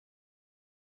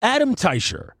Adam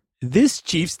Teicher, this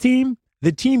Chiefs team,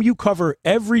 the team you cover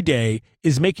every day,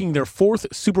 is making their fourth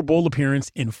Super Bowl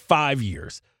appearance in 5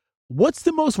 years. What's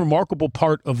the most remarkable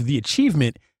part of the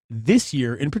achievement this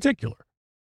year in particular?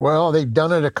 Well, they've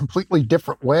done it a completely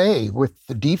different way, with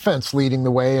the defense leading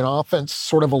the way and offense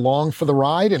sort of along for the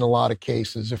ride in a lot of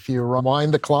cases. If you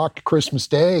rewind the clock to Christmas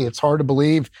Day, it's hard to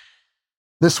believe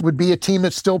this would be a team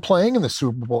that's still playing in the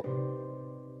Super Bowl.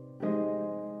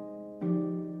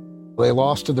 They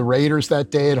lost to the Raiders that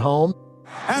day at home.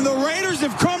 And the Raiders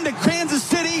have come to Kansas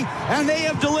City, and they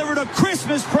have delivered a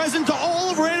Christmas present to all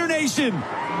of Raider Nation.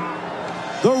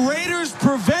 The Raiders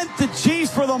prevent the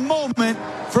Chiefs for the moment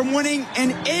from winning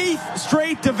an 8th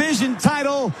straight division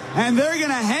title, and they're going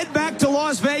to head back to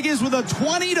Las Vegas with a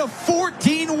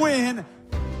 20-14 win.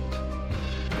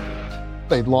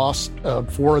 They'd lost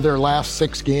 4 of their last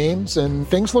 6 games, and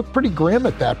things looked pretty grim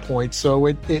at that point. So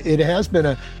it has been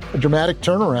a dramatic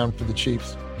turnaround for the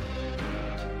Chiefs.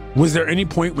 Was there any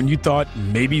point when you thought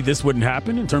maybe this wouldn't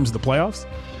happen in terms of the playoffs?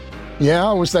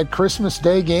 Yeah, it was that Christmas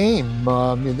Day game.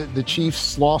 The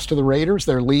Chiefs lost to the Raiders.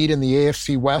 Their lead in the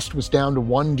AFC West was down to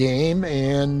 1 game,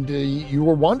 and you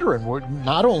were wondering,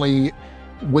 not only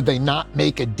would they not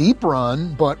make a deep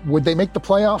run, but would they make the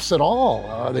playoffs at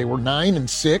all? They were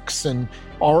 9-6, and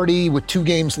already with 2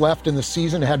 games left in the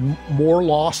season, had more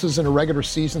losses in a regular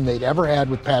season they'd ever had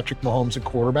with Patrick Mahomes at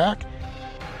quarterback.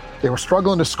 They were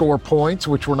struggling to score points,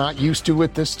 which we're not used to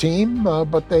with this team,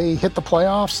 but they hit the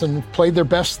playoffs and played their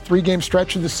best 3-game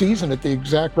stretch of the season at the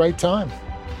exact right time.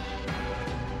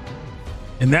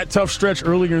 And that tough stretch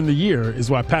earlier in the year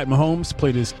is why Pat Mahomes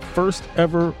played his first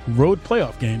ever road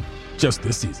playoff game just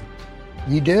this season.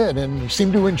 He did, and he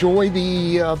seemed to enjoy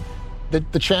the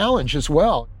challenge as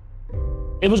well.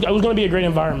 It was going to be a great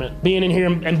environment. Being in here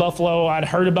in Buffalo, I'd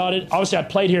heard about it. Obviously, I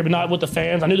played here, but not with the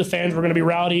fans. I knew the fans were going to be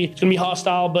rowdy. It's going to be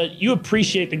hostile, but you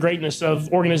appreciate the greatness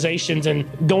of organizations and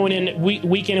going in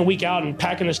week in and week out and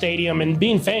packing the stadium and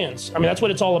being fans. I mean, that's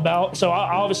what it's all about. So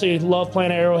I obviously love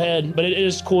playing Arrowhead, but it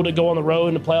is cool to go on the road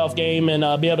in a playoff game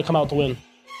and be able to come out to win.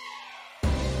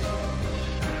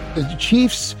 The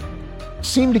Chiefs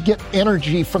seem to get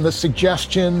energy from the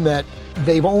suggestion that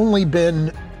they've only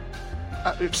been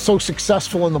so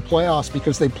successful in the playoffs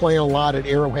because they play a lot at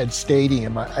Arrowhead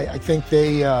Stadium. I think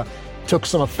they took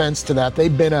some offense to that.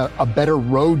 They've been a better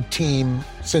road team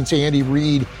since Andy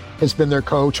Reid has been their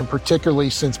coach, and particularly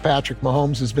since Patrick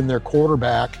Mahomes has been their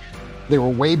quarterback. They were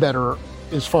way better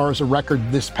as far as a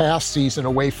record this past season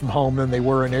away from home than they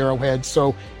were in Arrowhead.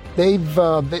 So they've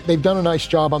done a nice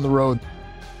job on the road.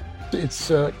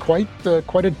 It's quite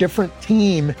a different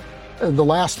team the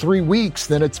last 3 weeks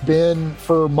than it's been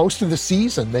for most of the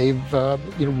season. They've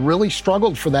really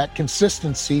struggled for that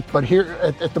consistency, but here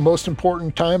at the most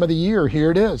important time of the year, here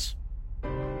it is.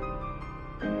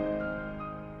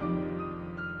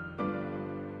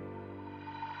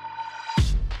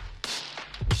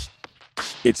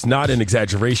 It's not an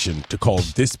exaggeration to call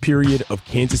this period of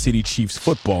Kansas City Chiefs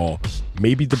football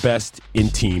maybe the best in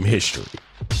team history.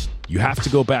 You have to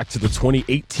go back to the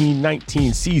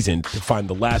 2018-19 season to find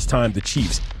the last time the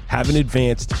Chiefs haven't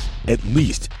advanced at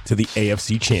least to the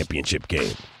AFC Championship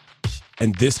game.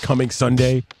 And this coming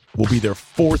Sunday will be their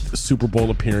 4th Super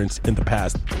Bowl appearance in the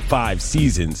past 5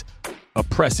 seasons, a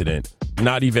precedent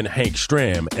not even Hank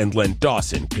Stram and Len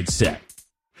Dawson could set.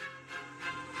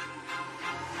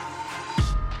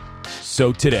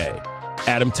 So today,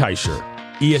 Adam Teicher,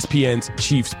 ESPN's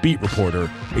Chiefs beat reporter,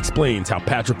 explains how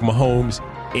Patrick Mahomes,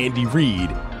 Andy Reid,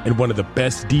 and one of the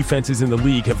best defenses in the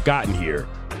league have gotten here,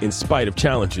 in spite of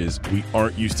challenges we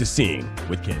aren't used to seeing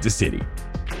with Kansas City.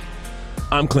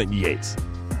 I'm Clinton Yates.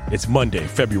 It's Monday,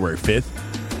 February 5th.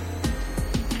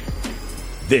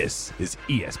 This is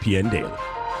ESPN Daily.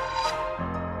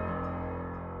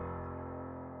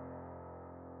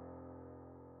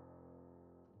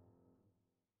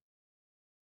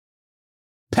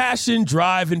 Passion,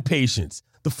 drive, and patience.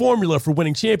 The formula for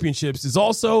winning championships is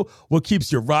also what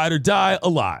keeps your ride or die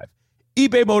alive.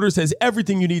 eBay Motors has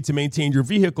everything you need to maintain your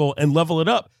vehicle and level it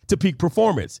up to peak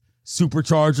performance.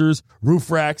 Superchargers, roof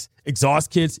racks,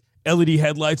 exhaust kits, LED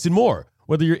headlights, and more.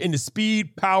 Whether you're into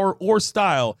speed, power, or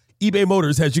style, eBay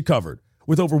Motors has you covered.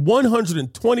 With over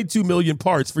 122 million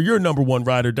parts for your number one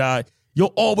ride or die,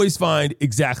 you'll always find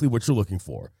exactly what you're looking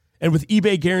for. And with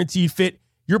eBay Guaranteed Fit,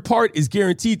 your part is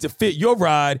guaranteed to fit your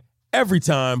ride every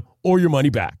time or your money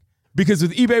back. Because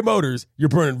with eBay Motors, you're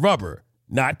burning rubber,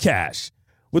 not cash.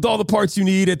 With all the parts you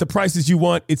need at the prices you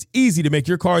want, it's easy to make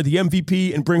your car the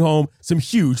MVP and bring home some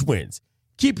huge wins.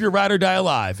 Keep your ride or die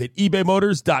alive at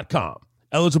ebaymotors.com.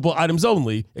 Eligible items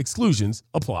only. Exclusions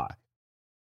apply.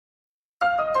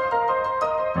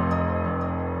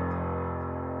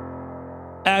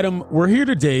 Adam, we're here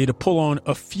today to pull on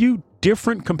a few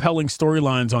different compelling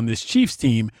storylines on this Chiefs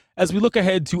team as we look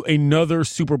ahead to another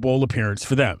Super Bowl appearance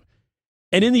for them.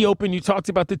 And in the open, you talked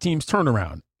about the team's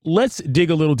turnaround. Let's dig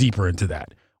a little deeper into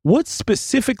that. What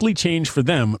specifically changed for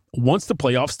them once the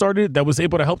playoffs started that was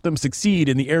able to help them succeed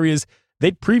in the areas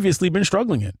they'd previously been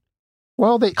struggling in?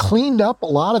 Well, they cleaned up a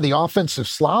lot of the offensive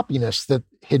sloppiness that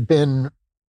had been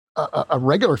a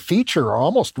regular feature, or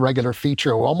almost regular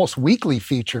feature, or almost weekly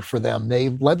feature for them. They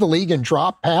led the league in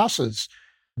drop passes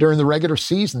during the regular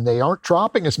season. They aren't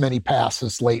dropping as many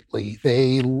passes lately.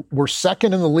 They were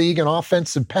second in the league in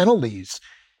offensive penalties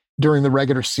during the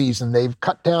regular season. They've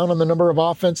cut down on the number of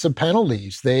offensive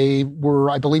penalties. They were,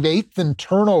 I believe, 8th in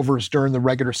turnovers during the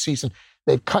regular season.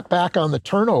 They've cut back on the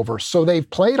turnovers. So they've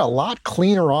played a lot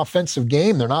cleaner offensive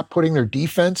game. They're not putting their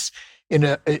defense in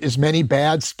as many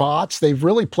bad spots. They've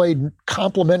really played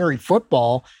complementary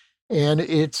football, and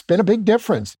it's been a big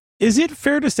difference. Is it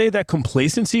fair to say that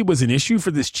complacency was an issue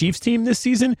for this Chiefs team this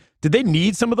season? Did they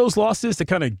need some of those losses to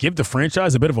kind of give the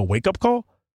franchise a bit of a wake-up call?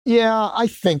 Yeah, I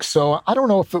think so. I don't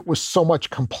know if it was so much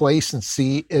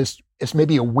complacency as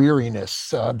maybe a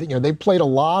weariness. They've played a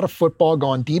lot of football,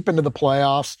 gone deep into the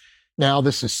playoffs. Now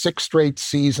this is 6 straight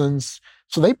seasons.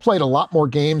 So they played a lot more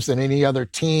games than any other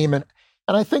team.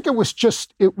 And I think it was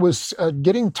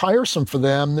getting tiresome for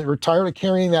them. They were tired of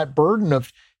carrying that burden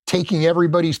of taking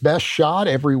everybody's best shot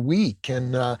every week.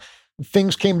 And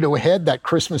things came to a head that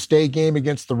Christmas Day game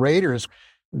against the Raiders.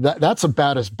 That's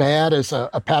about as bad as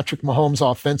a Patrick Mahomes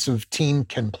offensive team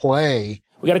can play.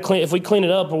 We got to clean. If we clean it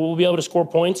up, we'll be able to score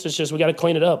points. It's just we got to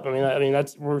clean it up. I mean,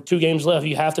 we're 2 games left.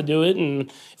 You have to do it,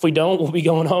 and if we don't, we'll be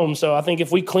going home. So I think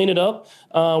if we clean it up,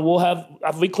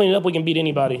 If we clean it up, we can beat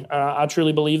anybody. I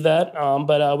truly believe that.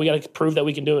 But we got to prove that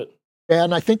we can do it.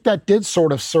 And I think that did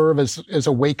sort of serve as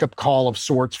a wake-up call of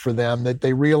sorts for them, that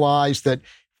they realized that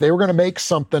if they were going to make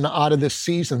something out of this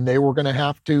season, they were going to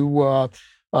have to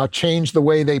change the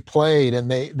way they played, and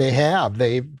they have.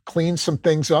 They've cleaned some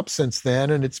things up since then,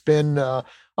 and it's been a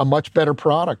much better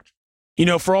product. You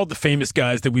know, for all the famous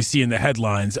guys that we see in the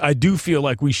headlines, I do feel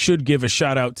like we should give a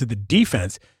shout out to the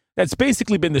defense. That's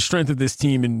basically been the strength of this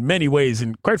team in many ways,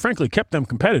 and quite frankly, kept them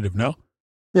competitive, no?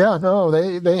 Yeah, no,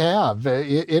 they have.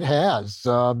 It has.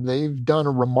 They've done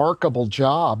a remarkable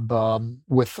job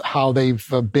with how they've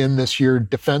been this year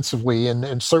defensively,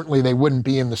 and certainly they wouldn't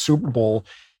be in the Super Bowl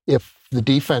if the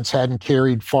defense hadn't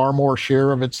carried far more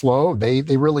share of its load. They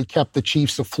really kept the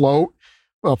Chiefs afloat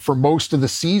for most of the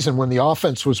season when the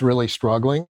offense was really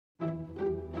struggling.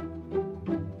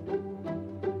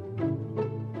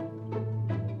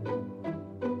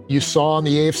 You saw in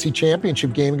the AFC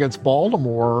Championship game against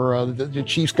Baltimore, the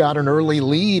Chiefs got an early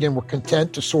lead and were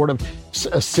content to sort of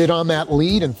sit on that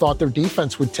lead and thought their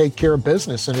defense would take care of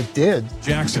business, and it did.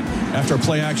 Jackson, after a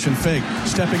play-action fake,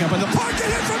 stepping up in the pocket,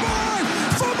 hit from behind,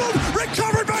 fumbled,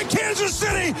 recovered by Kansas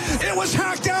City. It was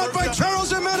hacked out by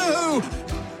Charles Omenihu.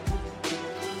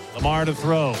 Lamar to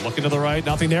throw, looking to the right,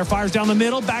 nothing there, fires down the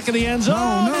middle, back in the end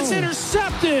zone. No. It's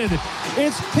intercepted.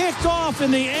 It's picked off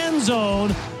in the end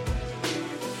zone.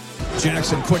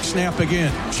 Jackson, quick snap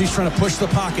again. She's trying to push the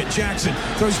pocket. Jackson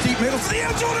throws deep middle to the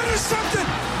end zone. Intercepted!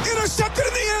 Intercepted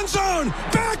in the end zone!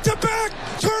 Back-to-back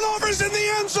turnovers in the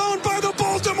end zone by the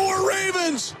Baltimore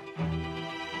Ravens!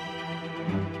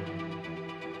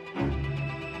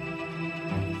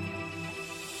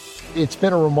 It's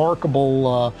been a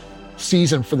remarkable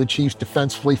season for the Chiefs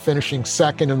defensively, finishing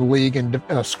second in the league in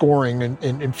scoring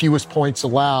and fewest points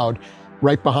allowed,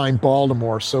 right behind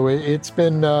Baltimore. So it's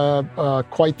been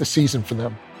quite the season for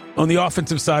them. On the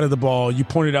offensive side of the ball, you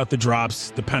pointed out the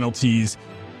drops, the penalties,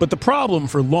 but the problem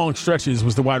for long stretches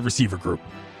was the wide receiver group.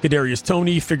 Kadarius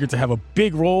Toney figured to have a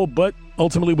big role, but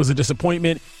ultimately was a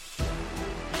disappointment.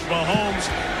 Mahomes,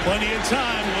 plenty of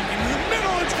time, looking in the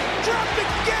middle, it's dropped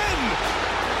again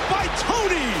by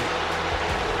Toney,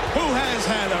 who has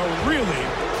had a really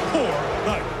poor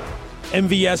night.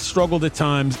 MVS struggled at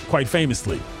times, quite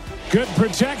famously. Good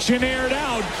protection, aired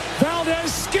out.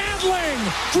 Valdez-Scantling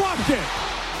dropped it.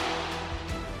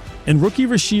 And rookie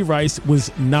Rashee Rice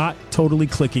was not totally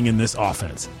clicking in this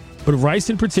offense. But Rice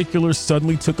in particular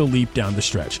suddenly took a leap down the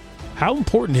stretch. How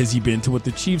important has he been to what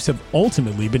the Chiefs have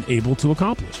ultimately been able to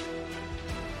accomplish?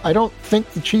 I don't think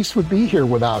the Chiefs would be here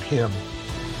without him.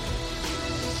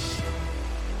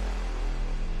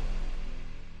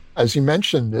 As you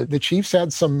mentioned, the Chiefs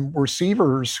had some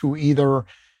receivers who either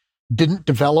didn't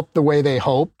develop the way they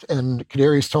hoped, and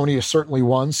Kadarius Toney is certainly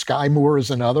one, Sky Moore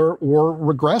is another, or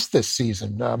regressed this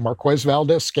season, Marquez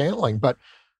Valdez-Scantling. But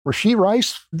Rashee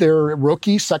Rice, their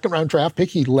rookie second-round draft pick,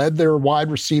 he led their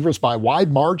wide receivers by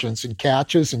wide margins in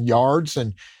catches and yards,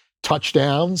 and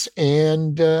touchdowns,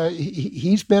 and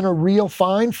he's been a real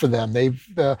find for them. They've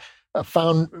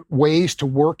found ways to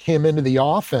work him into the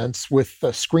offense with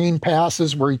screen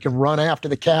passes where he can run after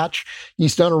the catch.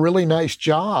 He's done a really nice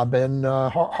job, and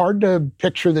hard to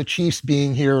picture the Chiefs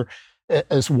being here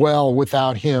as well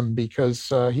without him,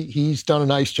 because he's done a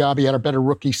nice job. He had a better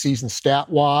rookie season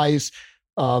stat-wise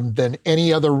than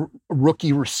any other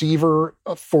rookie receiver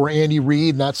for Andy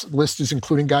Reid. And that list is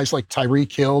including guys like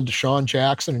Tyreek Hill, Deshaun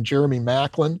Jackson, and Jeremy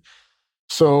Maclin.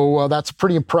 So that's a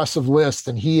pretty impressive list,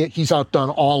 and he's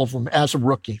outdone all of them as a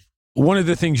rookie. One of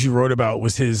the things you wrote about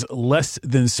was his less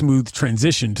than smooth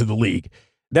transition to the league.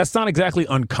 That's not exactly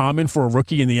uncommon for a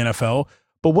rookie in the NFL,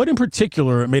 but what in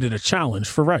particular made it a challenge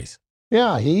for Rice?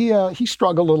 Yeah, he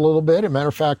struggled a little bit. As a matter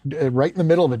of fact, right in the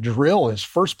middle of a drill, his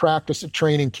first practice at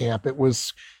training camp, it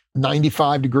was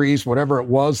 95 degrees, whatever it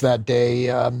was that day.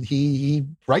 He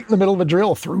right in the middle of a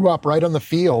drill, threw up right on the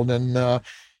field. And,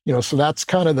 so that's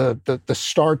kind of the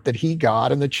start that he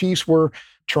got. And the Chiefs were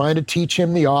trying to teach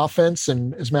him the offense.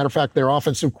 And as a matter of fact, their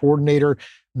offensive coordinator,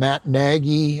 Matt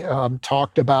Nagy,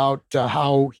 talked about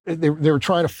how they were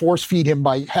trying to force feed him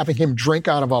by having him drink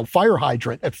out of a fire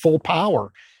hydrant at full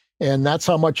power. And that's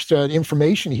how much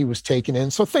information he was taking in.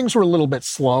 So things were a little bit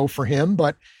slow for him,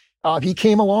 but he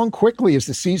came along quickly as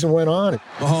the season went on.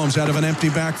 Mahomes out of an empty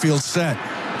backfield set.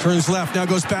 Turns left, now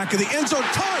goes back in the end zone.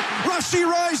 Caught! Rashee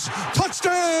Rice,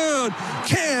 touchdown!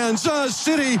 Kansas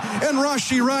City, and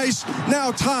Rashee Rice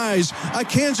now ties a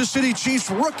Kansas City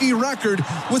Chiefs rookie record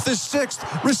with his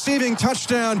 6th receiving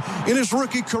touchdown in his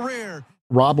rookie career.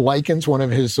 Rob Likens, one of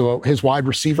his wide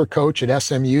receiver coach at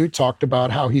SMU, talked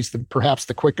about how he's perhaps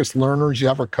the quickest learner he's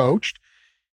ever coached.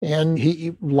 And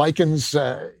Likens,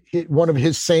 one of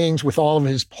his sayings with all of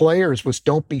his players was,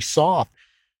 "Don't be soft.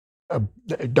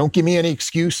 Don't give me any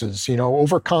excuses,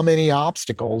 overcome any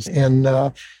obstacles." And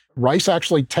Rice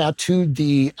actually tattooed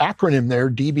the acronym there,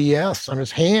 DBS, on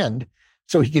his hand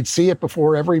so he could see it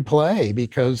before every play,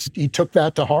 because he took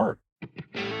that to heart.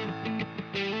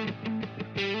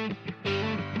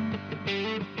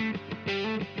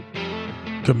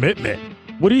 Commitment.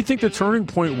 What do you think the turning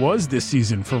point was this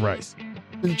season for Rice?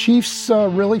 The Chiefs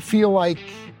really feel like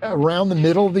around the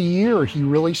middle of the year, he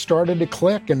really started to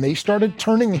click, and they started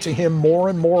turning to him more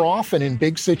and more often in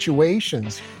big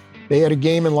situations. They had a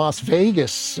game in Las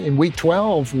Vegas in Week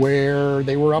 12 where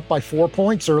they were up by 4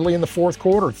 points early in the fourth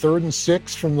quarter, 3rd and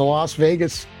 6 from the Las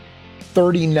Vegas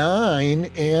 39,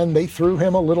 and they threw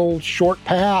him a little short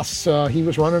pass. He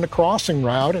was running a crossing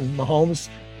route, and Mahomes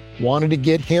wanted to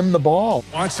get him the ball.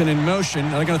 Watson in motion.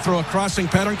 They're going to throw a crossing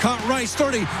pattern. Caught Rice,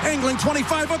 30, angling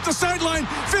 25 up the sideline,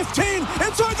 15,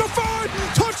 inside the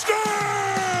 5,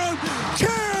 touchdown!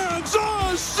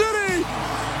 Kansas City!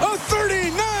 A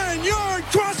 39-yard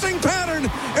crossing pattern,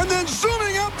 and then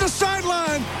zooming up the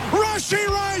sideline, Rashee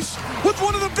Rice with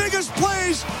one of the biggest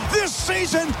plays this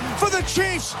season for the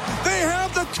Chiefs. They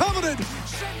have the coveted.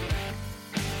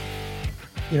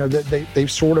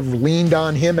 They've sort of leaned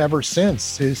on him ever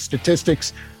since. His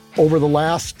statistics over the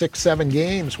last 6-7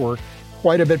 games were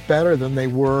quite a bit better than they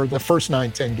were the first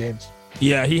 9-10 games.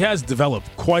 Yeah, he has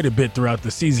developed quite a bit throughout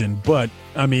the season, but,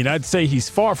 I'd say he's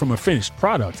far from a finished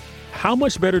product. How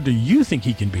much better do you think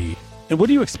he can be, and what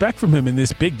do you expect from him in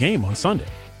this big game on Sunday?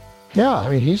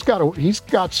 Yeah, he's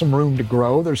got some room to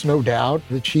grow, there's no doubt.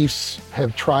 The Chiefs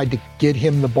have tried to get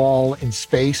him the ball in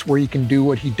space where he can do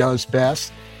what he does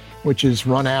best, which is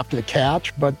run after the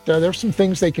catch. But there's some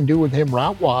things they can do with him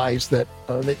route-wise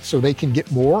so they can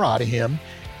get more out of him.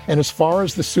 And as far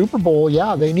as the Super Bowl,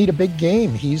 yeah, they need a big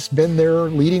game. He's been their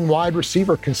leading wide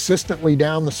receiver consistently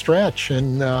down the stretch.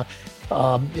 And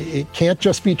it can't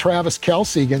just be Travis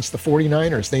Kelce against the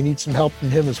 49ers. They need some help from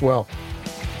him as well.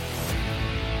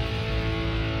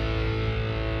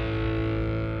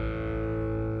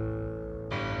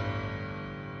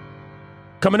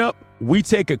 Coming up, we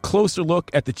take a closer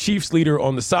look at the Chiefs leader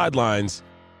on the sidelines,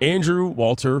 Andrew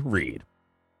Walter Reid.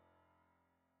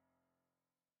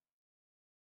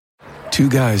 Two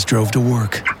guys drove to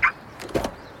work.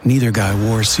 Neither guy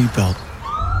wore a seatbelt.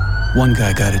 One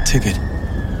guy got a ticket.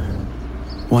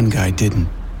 One guy didn't.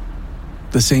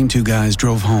 The same two guys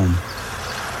drove home.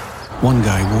 One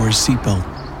guy wore his seatbelt.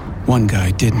 One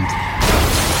guy didn't.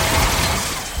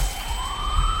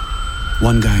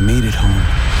 One guy made it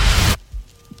home.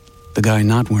 The guy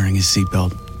not wearing his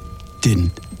seatbelt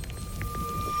didn't.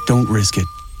 Don't risk it.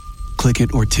 Click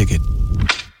it or ticket.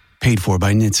 Paid for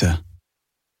by NHTSA.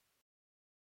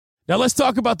 Now let's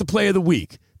talk about the play of the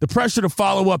week. The pressure to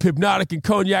follow up Hypnotic and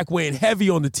Cognac weighing heavy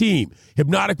on the team.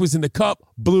 Hypnotic was in the cup,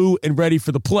 blue, and ready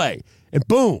for the play. And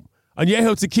boom,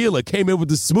 Añejo Tequila came in with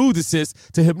the smooth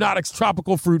assist to Hypnotic's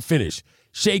tropical fruit finish.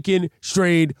 Shaken,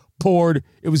 strained, poured.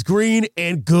 It was green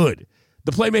and good.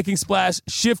 The playmaking splash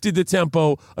shifted the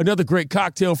tempo. Another great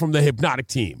cocktail from the Hypnotic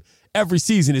team. Every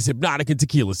season is Hypnotic and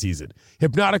tequila season.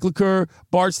 Hypnotic Liqueur,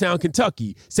 Bardstown,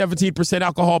 Kentucky. 17%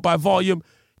 alcohol by volume.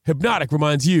 Hypnotic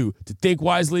reminds you to think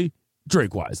wisely,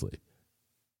 drink wisely.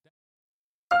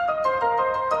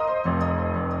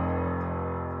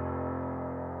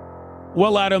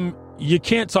 Well, Adam, you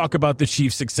can't talk about the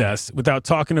Chiefs' success without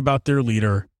talking about their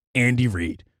leader, Andy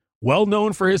Reid. Well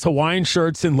known for his Hawaiian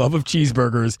shirts and love of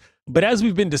cheeseburgers, but as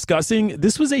we've been discussing,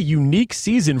 this was a unique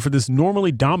season for this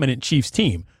normally dominant Chiefs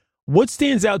team. What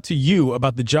stands out to you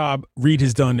about the job Reid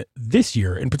has done this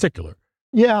year in particular?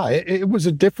 Yeah, it was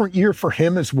a different year for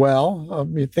him as well.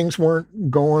 Things weren't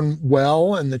going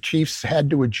well, and the Chiefs had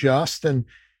to adjust. And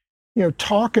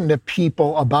talking to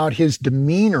people about his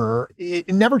demeanor, it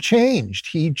never changed.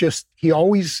 He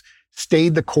always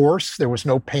stayed the course. There was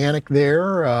no panic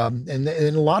there. And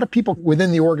a lot of people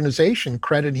within the organization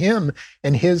credit him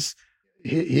and his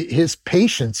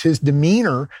patience, his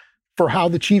demeanor for how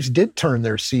the Chiefs did turn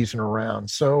their season around.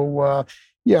 So,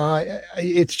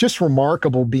 it's just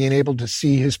remarkable being able to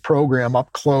see his program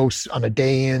up close on a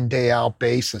day in, day out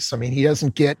basis. I mean, he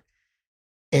doesn't get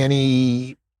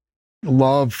any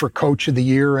love for Coach of the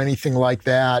Year or anything like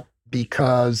that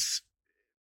because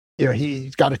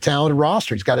he's got a talented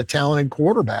roster, he's got a talented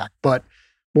quarterback. But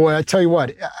boy, I tell you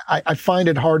what, I find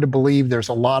it hard to believe there's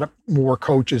a lot of more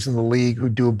coaches in the league who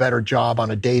do a better job on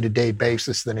a day-to-day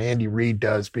basis than Andy Reid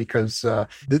does, because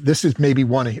this has maybe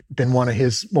been one of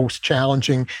his most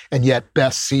challenging and yet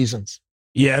best seasons.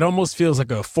 Yeah, it almost feels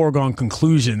like a foregone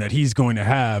conclusion that he's going to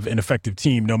have an effective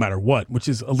team no matter what, which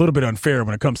is a little bit unfair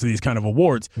when it comes to these kind of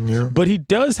awards. Yeah. But he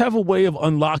does have a way of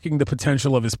unlocking the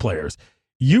potential of his players.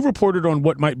 You reported on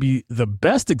what might be the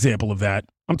best example of that.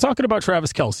 I'm talking about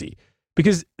Travis Kelce,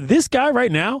 because this guy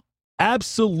right now,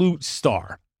 absolute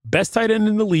star, best tight end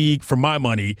in the league for my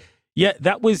money, yet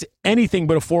that was anything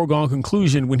but a foregone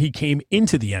conclusion when he came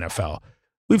into the NFL.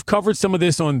 We've covered some of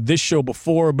this on this show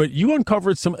before, but you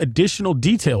uncovered some additional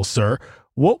details, sir.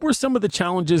 What were some of the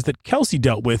challenges that Kelce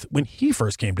dealt with when he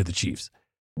first came to the Chiefs?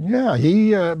 Yeah,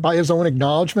 he, by his own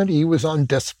acknowledgement, he was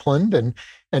undisciplined, and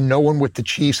no one with the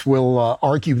Chiefs will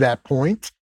argue that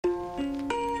point.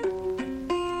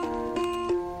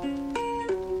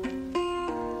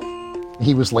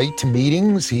 He was late to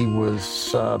meetings. He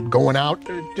was going out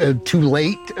too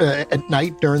late at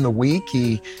night during the week.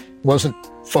 He wasn't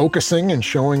focusing and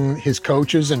showing his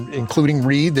coaches, and including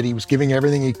Reid, that he was giving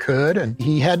everything he could. And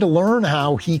he had to learn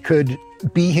how he could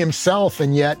be himself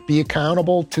and yet be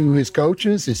accountable to his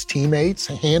coaches, his teammates,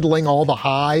 handling all the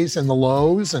highs and the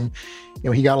lows. And,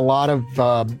 he got a lot of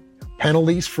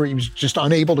penalties he was just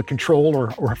unable to control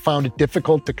or found it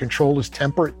difficult to control his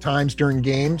temper at times during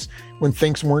games when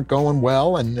things weren't going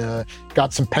well, and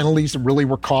got some penalties that really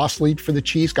were costly for the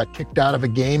Chiefs. Got kicked out of a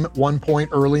game at one point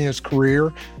early in his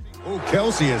career. Oh,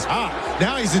 Kelce is hot.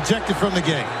 Now he's ejected from the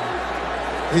game.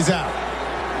 He's out.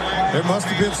 There must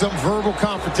have been some verbal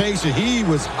confrontation. He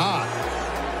was hot.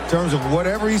 In terms of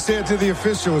whatever he said to the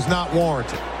official was not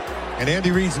warranted. And Andy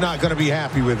Reid's not going to be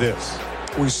happy with this.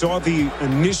 We saw the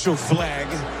initial flag,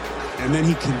 and then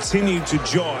he continued to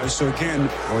jaw. So again,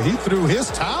 well, he threw his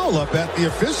towel up at the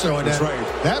official. And at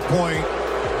that point,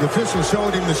 the official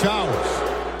showed him the showers.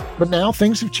 But now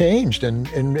things have changed, and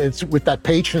it's with that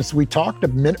patience we talked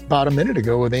about a minute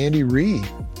ago with Andy Reid.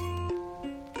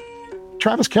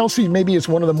 Travis Kelce maybe is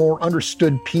one of the more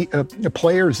understood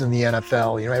players in the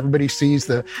NFL. Everybody sees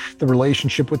the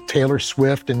relationship with Taylor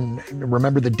Swift, and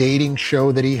remember the dating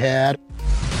show that he had.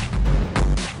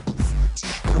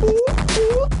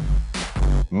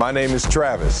 My name is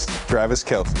Travis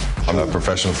Kelce. I'm a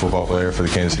professional football player for the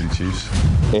Kansas City Chiefs.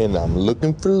 And I'm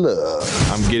looking for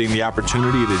love. I'm getting the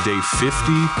opportunity to date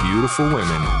 50 beautiful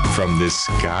women from this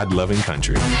God-loving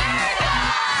country.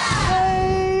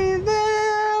 Hey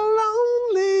there,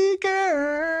 lonely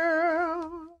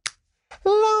girl.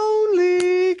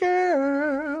 Lonely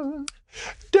girl.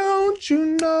 Don't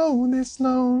you know this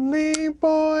lonely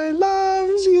boy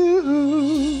loves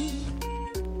you?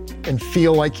 And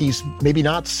feel like he's maybe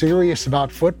not serious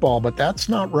about football, but that's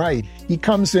not right. He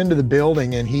comes into the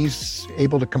building and he's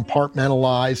able to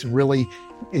compartmentalize and really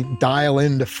dial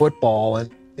into football, and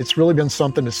it's really been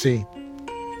something to see.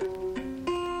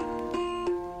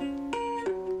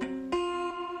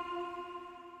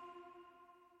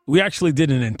 We actually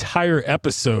did an entire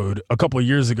episode a couple of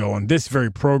years ago on this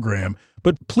very program,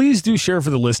 but please do share for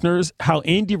the listeners how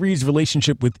Andy Reid's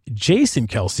relationship with Jason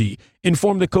Kelce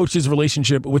informed the coach's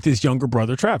relationship with his younger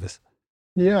brother, Travis.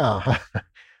 Yeah.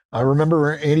 I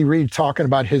remember Andy Reid talking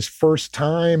about his first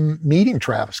time meeting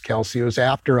Travis Kelce. It was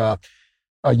after a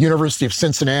University of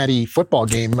Cincinnati football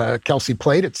game. Kelce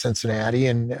played at Cincinnati,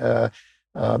 and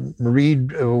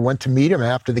Reid went to meet him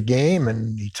after the game,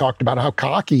 and he talked about how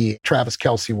cocky Travis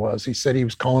Kelce was. He said he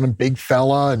was calling him big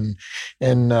fella,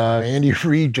 and Andy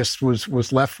Reid just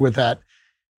was left with that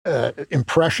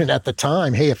impression at the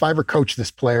time. Hey, if I ever coach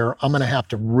this player, I'm going to have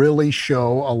to really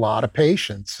show a lot of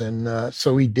patience, and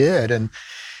so he did. And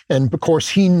of course,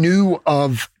 he knew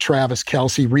of Travis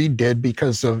Kelce. Reid did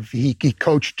because he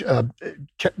coached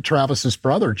Travis's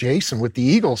brother Jason with the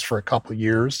Eagles for a couple of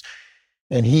years.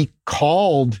 And he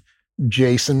called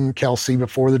Jason Kelce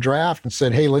before the draft and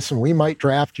said, hey, listen, we might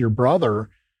draft your brother.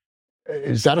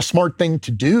 Is that a smart thing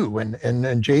to do?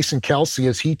 And Jason Kelce,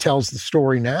 as he tells the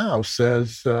story now,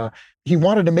 says he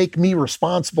wanted to make me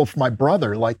responsible for my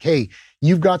brother. Like, hey,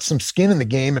 you've got some skin in the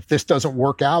game. If this doesn't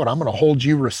work out, I'm going to hold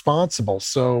you responsible.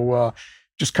 So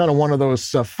just kind of one of those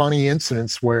funny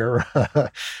incidents where,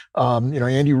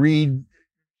 Andy Reid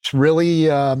really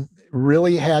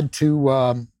had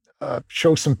to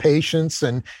show some patience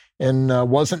and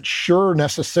wasn't sure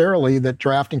necessarily that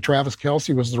drafting Travis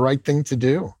Kelce was the right thing to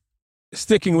do.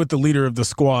 Sticking with the leader of the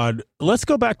squad, let's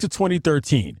go back to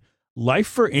 2013. Life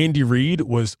for Andy Reid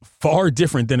was far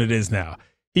different than it is now.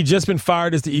 He'd just been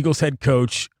fired as the Eagles head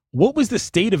coach. What was the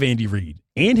state of Andy Reid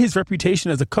and his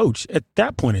reputation as a coach at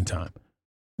that point in time?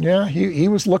 Yeah, he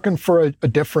was looking for a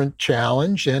different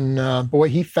challenge, and boy,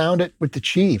 he found it with the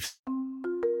Chiefs.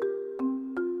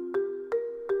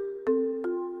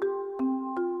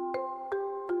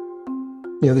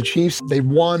 The Chiefs, they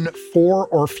won 4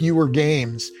 or fewer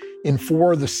games in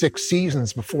 4 of the 6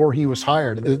 seasons before he was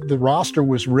hired. The roster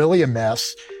was really a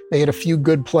mess. They had a few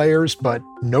good players, but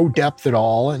no depth at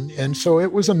all. And so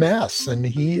it was a mess. And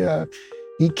he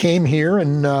came here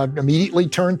and immediately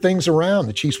turned things around.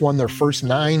 The Chiefs won their first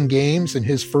 9 games in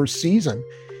his first season.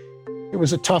 It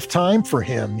was a tough time for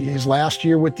him. His last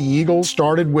year with the Eagles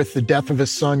started with the death of his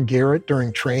son Garrett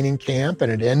during training camp, and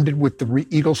it ended with the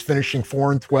Eagles finishing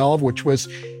 4-12, which was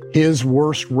his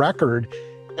worst record.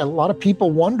 A lot of people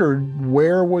wondered,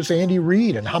 where was Andy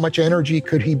Reid and how much energy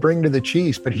could he bring to the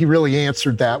Chiefs? But he really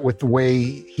answered that with the way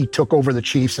he took over the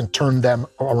Chiefs and turned them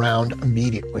around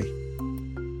immediately.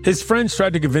 His friends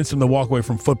tried to convince him to walk away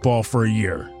from football for a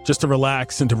year, just to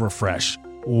relax and to refresh.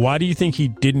 Why do you think he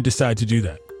didn't decide to do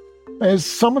that? As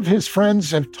some of his friends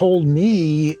have told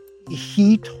me,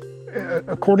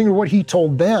 according to what he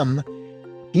told them,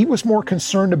 he was more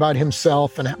concerned about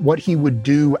himself and what he would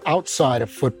do outside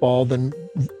of football than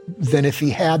if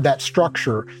he had that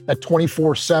structure, that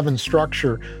 24/7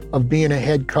 structure of being a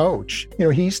head coach.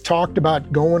 He's talked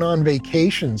about going on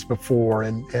vacations before,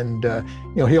 and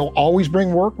he'll always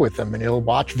bring work with him, and he'll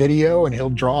watch video, and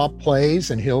he'll draw up plays,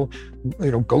 and he'll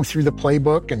go through the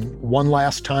playbook and one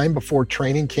last time before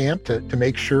training camp to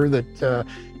make sure that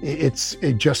it's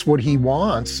just what he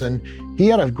wants. And he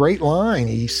had a great line.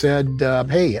 He said,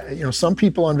 hey, some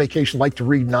people on vacation like to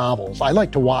read novels. I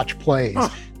like to watch plays.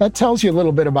 That tells you a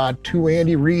little bit about who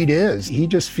Andy Reid is. He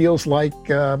just feels like,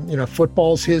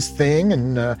 football's his thing.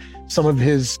 And some of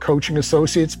his coaching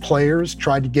associates, players,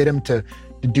 tried to get him to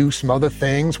do some other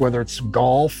things, whether it's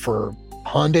golf or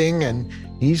hunting. And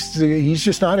he's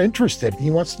just not interested.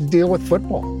 He wants to deal with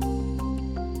football.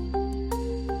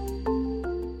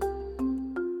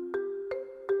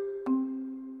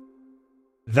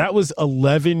 That was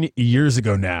 11 years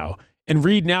ago now, and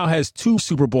Reid now has 2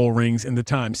 Super Bowl rings in the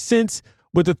time since,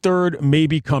 with the 3rd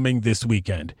maybe coming this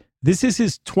weekend. This is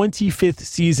his 25th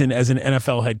season as an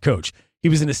NFL head coach. He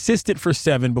was an assistant for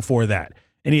 7 before that,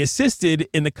 and he assisted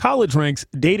in the college ranks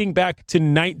dating back to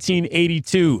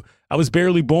 1982. I was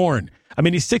barely born.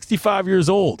 He's 65 years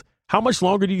old. How much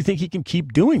longer do you think he can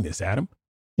keep doing this, Adam?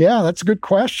 Yeah, that's a good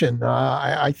question.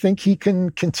 I think he can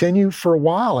continue for a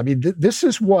while. This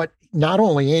is what not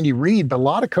only Andy Reid, but a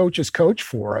lot of coaches coach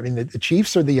for. The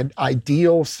Chiefs are the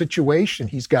ideal situation.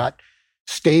 He's got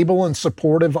stable and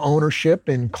supportive ownership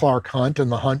in Clark Hunt and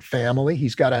the Hunt family.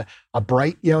 He's got a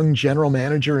bright young general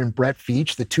manager in Brett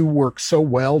Veach. The two work so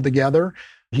well together.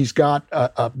 He's got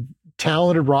a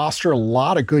talented roster, a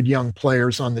lot of good young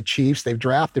players on the Chiefs. They've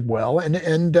drafted well.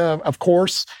 And of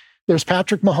course, there's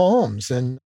Patrick Mahomes.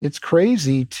 And it's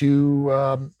crazy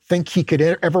to think he could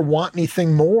ever want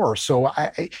anything more. So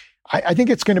I think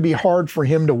it's going to be hard for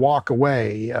him to walk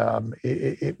away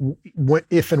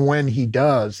if and when he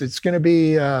does. It's going to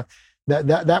be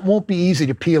that won't be easy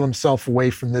to peel himself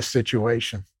away from this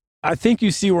situation. I think you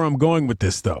see where I'm going with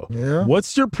this, though. Yeah.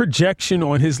 What's your projection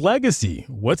on his legacy?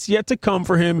 What's yet to come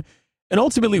for him? And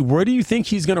ultimately, where do you think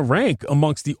he's going to rank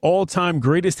amongst the all-time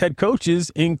greatest head coaches,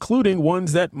 including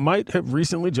ones that might have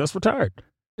recently just retired?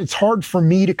 It's hard for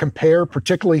me to compare,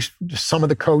 particularly some of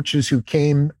the coaches who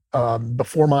came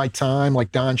before my time,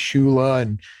 like Don Shula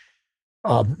and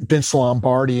Vince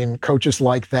Lombardi and coaches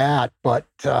like that. But,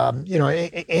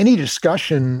 any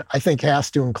discussion, I think,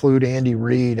 has to include Andy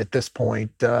Reid at this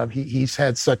point. He's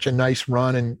had such a nice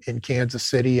run in Kansas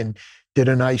City and did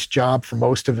a nice job for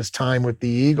most of his time with the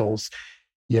Eagles.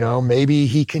 Maybe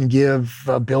he can give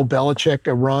Bill Belichick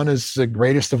a run as the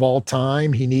greatest of all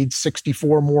time. He needs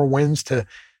 64 more wins to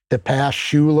pass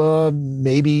Shula,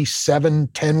 maybe 7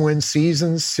 10-win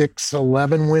seasons, 6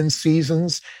 11-win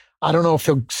seasons. I don't know if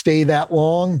he'll stay that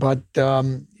long, but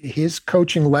his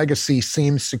coaching legacy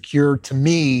seems secure to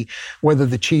me, whether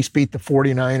the Chiefs beat the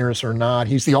 49ers or not.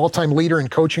 He's the all-time leader in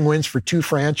coaching wins for 2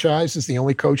 franchises, the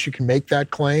only coach who can make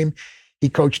that claim. He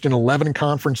coached in 11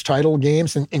 conference title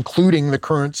games, including the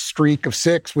current streak of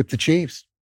 6 with the Chiefs.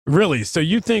 Really? So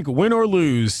you think win or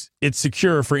lose, it's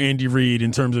secure for Andy Reid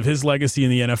in terms of his legacy in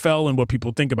the NFL and what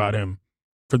people think about him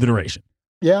for the duration?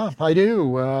 Yeah, I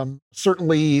do.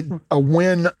 Certainly a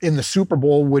win in the Super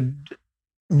Bowl would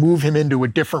move him into a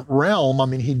different realm. I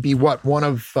mean, he'd be one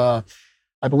of,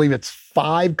 I believe it's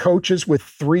 5 coaches with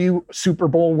 3 Super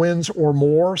Bowl wins or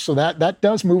more. So that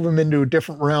does move him into a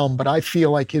different realm. But I feel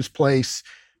like his place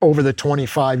over the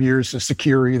 25 years is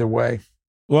secure either way.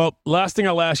 Well, last thing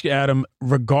I'll ask you, Adam,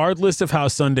 regardless of how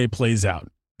Sunday plays out,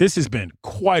 this has been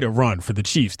quite a run for the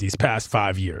Chiefs these past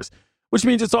 5 years, which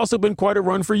means it's also been quite a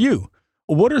run for you.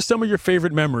 What are some of your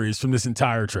favorite memories from this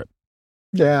entire trip?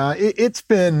 Yeah, it's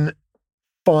been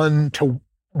fun to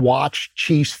watch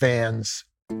Chiefs fans.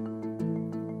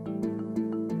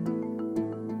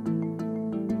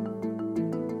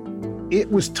 It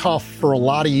was tough for a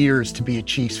lot of years to be a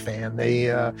Chiefs fan. They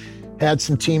had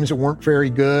some teams that weren't very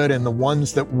good, and the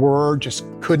ones that were just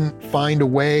couldn't find a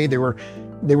way. They were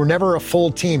never a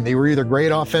full team. They were either great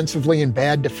offensively and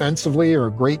bad defensively, or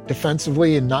great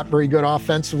defensively and not very good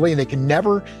offensively, and they can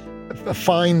never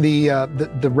find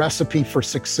the recipe for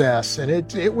success. And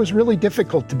it was really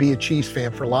difficult to be a Chiefs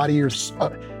fan for a lot of years.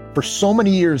 For so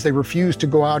many years, they refused to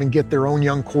go out and get their own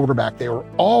young quarterback. They were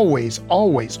always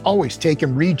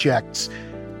taking rejects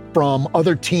from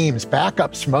other teams,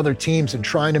 backups from other teams, and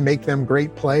trying to make them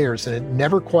great players. And it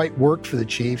never quite worked for the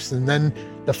Chiefs. And then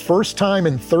the first time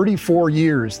in 34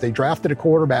 years, they drafted a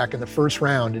quarterback in the first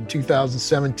round in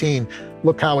 2017.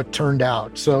 Look how it turned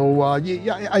out. So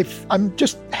I'm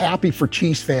just happy for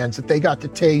Chiefs fans that they got to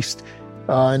taste.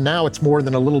 And now it's more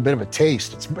than a little bit of a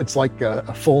taste. It's like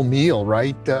a full meal,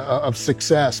 right, of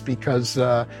success, because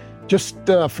just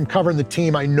from covering the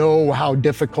team, I know how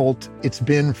difficult it's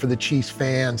been for the Chiefs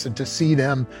fans, and to see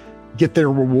them get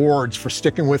their rewards for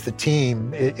sticking with the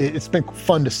team, it's been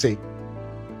fun to see.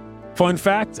 Fun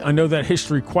fact, I know that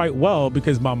history quite well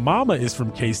because my mama is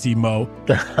from KC Mo.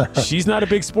 She's not a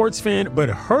big sports fan, but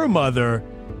her mother,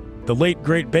 the late,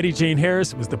 great Betty Jane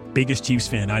Harris, was the biggest Chiefs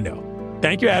fan I know.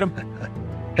 Thank you, Adam.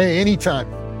 Hey,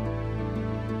 anytime.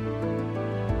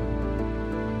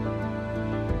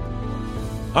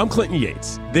 I'm Clinton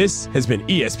Yates. This has been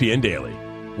ESPN Daily.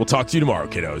 We'll talk to you tomorrow,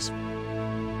 kiddos.